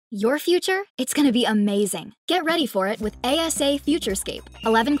Your future? It's gonna be amazing. Get ready for it with ASA Futurescape.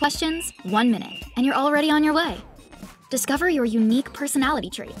 11 questions, 1 minute, and you're already on your way. Discover your unique personality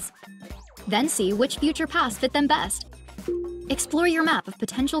traits. Then see which future paths fit them best. Explore your map of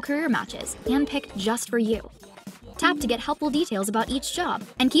potential career matches, handpicked just for you. Tap to get helpful details about each job,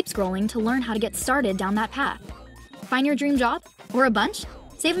 and keep scrolling to learn how to get started down that path. Find your dream job? Or a bunch?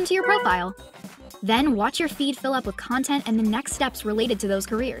 Save them to your profile. Then watch your feed fill up with content and the next steps related to those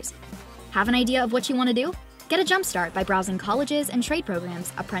careers. Have an idea of what you want to do? Get a jump start by browsing colleges and trade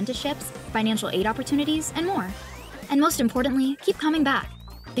programs, apprenticeships, financial aid opportunities, and more. And most importantly, keep coming back.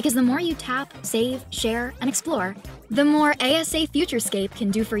 Because the more you tap, save, share, and explore, the more ASA Futurescape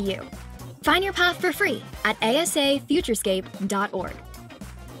can do for you. Find your path for free at asafuturescape.org.